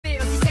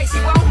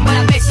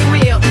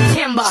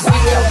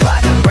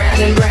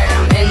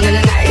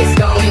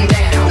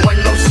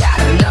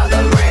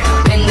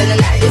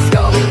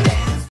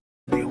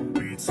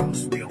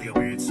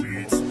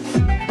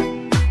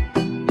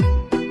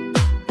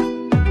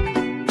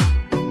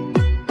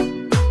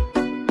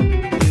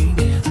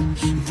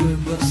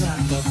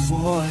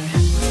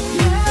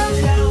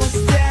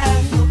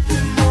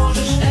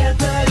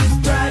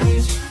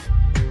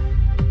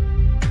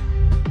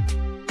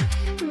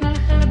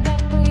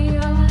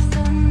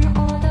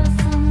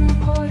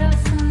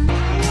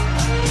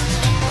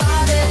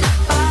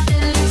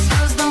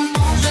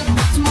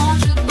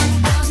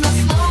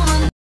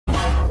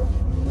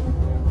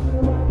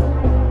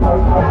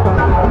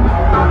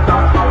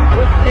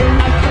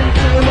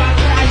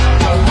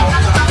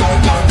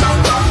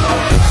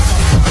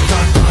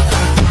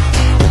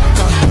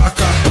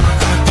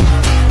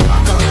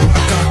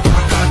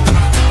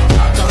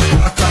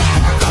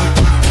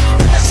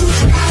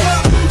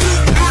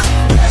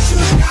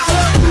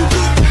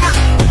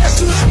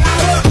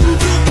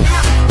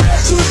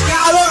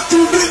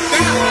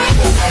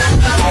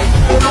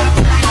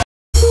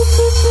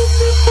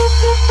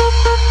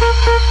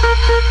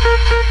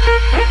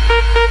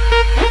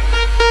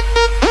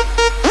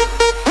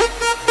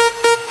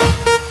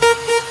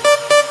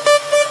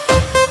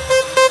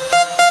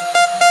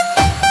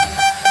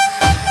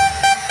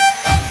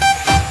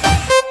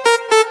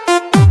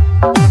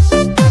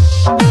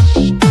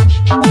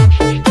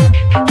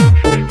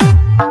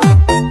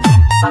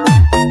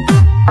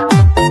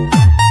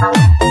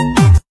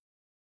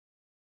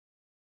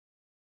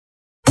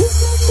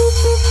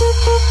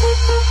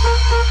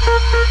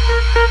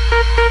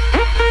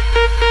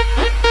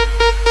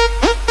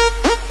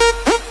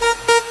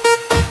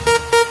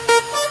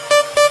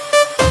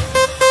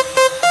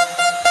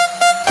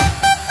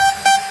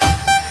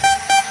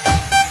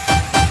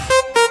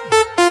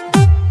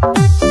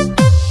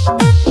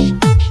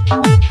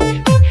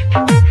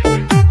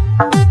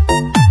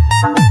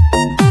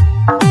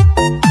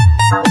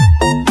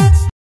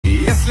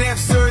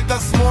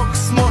смог,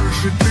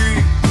 сможешь и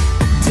ты.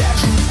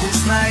 Держу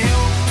курс на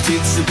юг,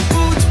 птицы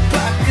путь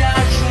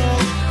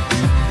покажут.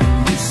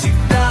 Не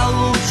всегда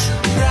лучше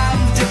там,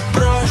 где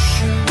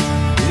проще.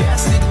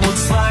 Если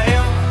путь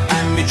свое, а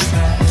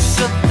мечта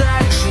все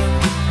так же.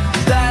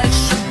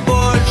 Дальше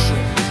больше,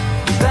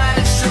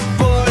 дальше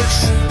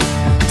больше.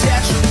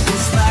 Держим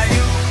курс на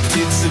юг,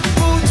 птицы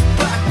путь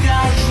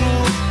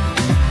покажут.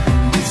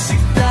 Не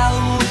всегда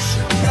лучше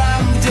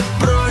там, где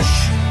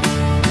проще.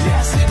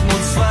 Если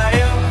путь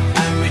свое, а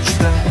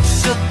мечта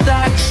все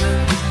так же.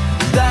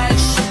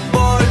 Дальше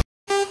больше.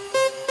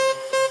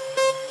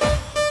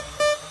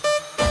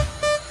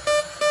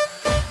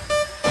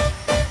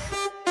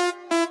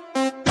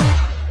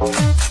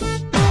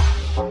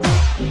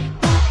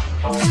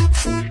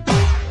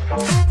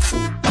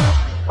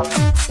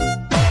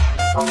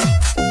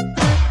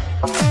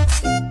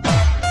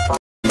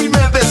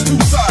 Man, there's two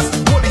sides.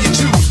 What do you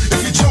choose?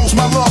 If you chose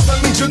my love, that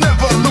means you'll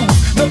never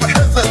lose. Never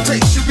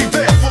hesitate, she'll be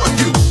there for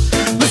you.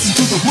 Listen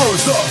to the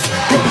words of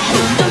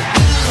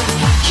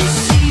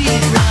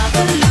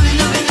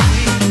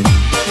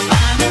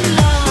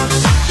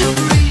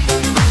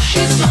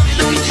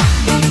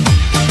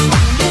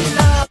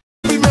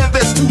man,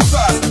 there's two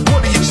sides.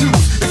 What do you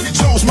choose? If you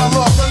chose my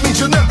love, that means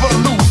you'll never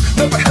lose.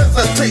 Never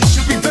hesitate,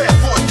 she'll be there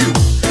for you.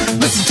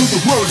 Listen to the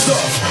words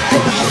of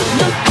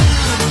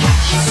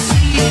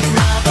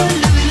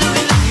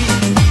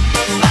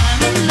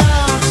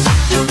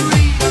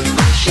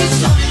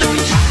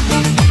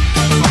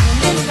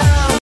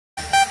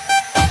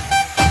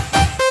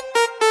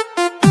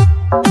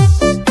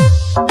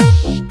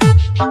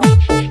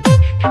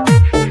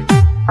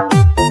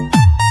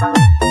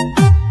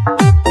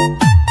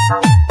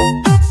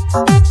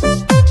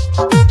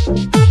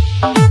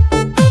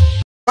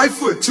right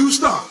foot two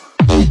stomp,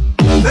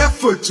 left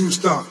foot two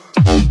stomp,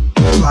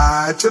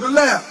 slide to the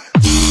left,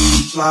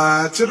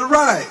 slide to the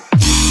right,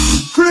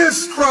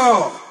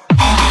 crisscross,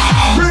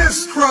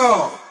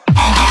 crisscross,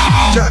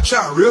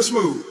 cha-cha real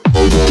smooth.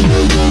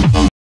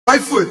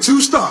 Right foot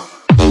two stomp,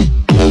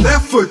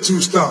 left foot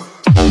two stomp,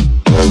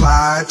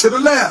 slide to the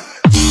left,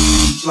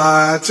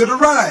 slide to the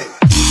right,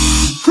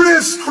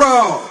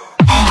 crisscross,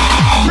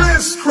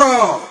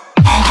 crisscross,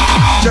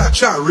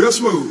 cha-cha real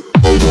smooth.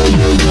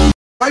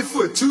 Right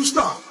foot two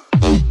stomp,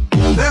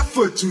 left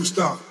foot two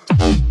stomp,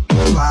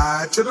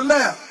 slide to the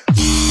left,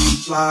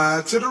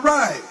 slide to the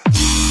right,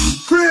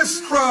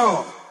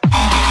 crisscross,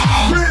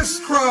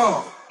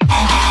 crisscross,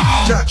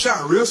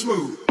 cha-cha real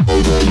smooth.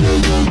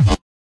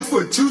 Right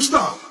foot two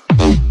stomp,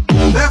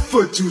 left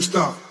foot two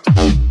stomp,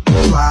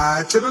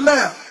 slide to the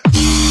left,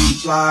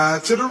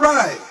 slide to the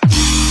right,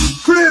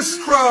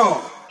 crisscross,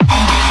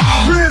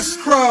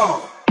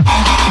 crisscross,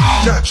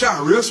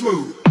 cha-cha real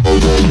smooth.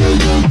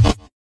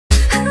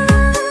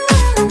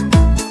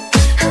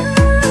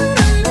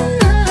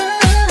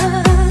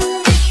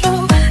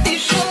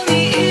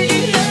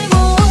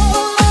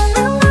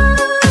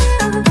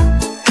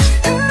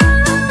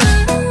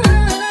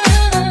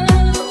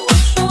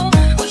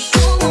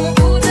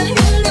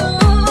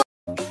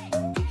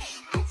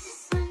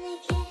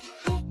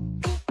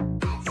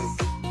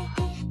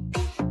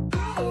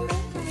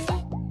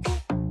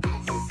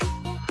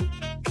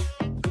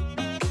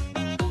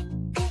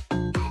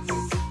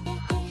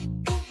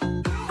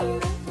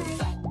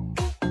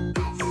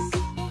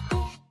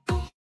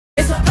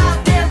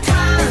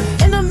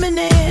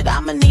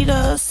 I'ma need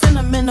a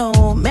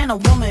sentimental man or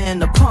woman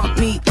to pump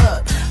me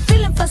up.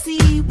 Feeling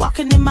fussy,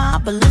 walking in my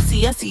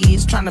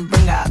Balenciennes, trying to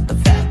bring out the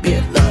fat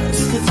beard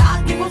lust. Cause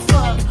I give a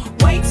fuck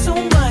way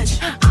too much.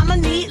 I'ma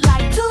need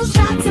like 2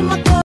 shots in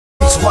my cup.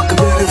 So I can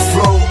let it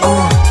flow,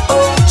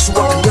 so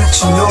I can let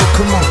you know,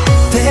 come on.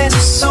 There's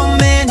so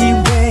many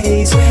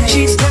ways,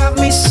 she's got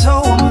me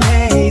so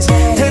amazed.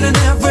 Telling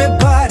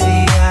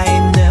everybody I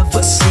ain't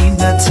never seen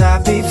that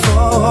type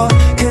before.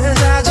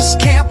 Cause I just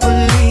can't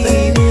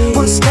believe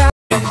what's got.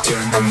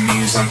 Turn the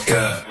music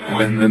up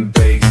when the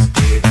bass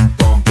gets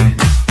bumping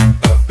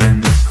up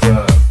in the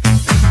club.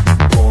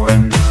 Pour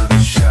another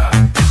shot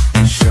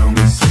and show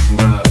me some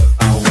love.